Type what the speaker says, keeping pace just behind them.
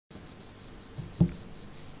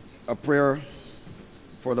a prayer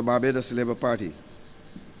for the Barbados Labour Party.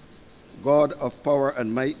 God of power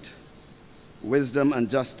and might, wisdom and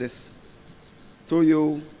justice, through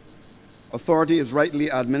you, authority is rightly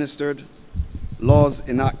administered, laws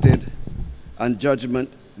enacted, and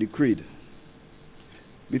judgment decreed.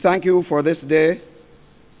 We thank you for this day,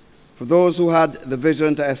 for those who had the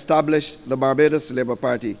vision to establish the Barbados Labour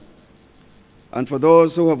Party, and for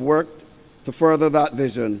those who have worked to further that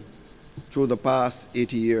vision through the past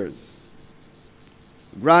 80 years.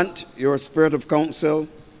 Grant your spirit of counsel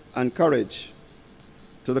and courage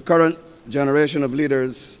to the current generation of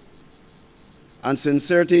leaders, and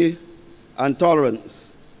sincerity and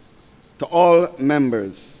tolerance to all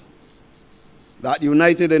members, that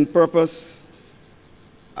united in purpose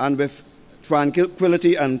and with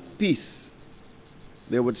tranquility and peace,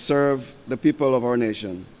 they would serve the people of our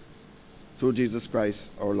nation. Through Jesus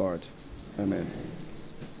Christ our Lord. Amen.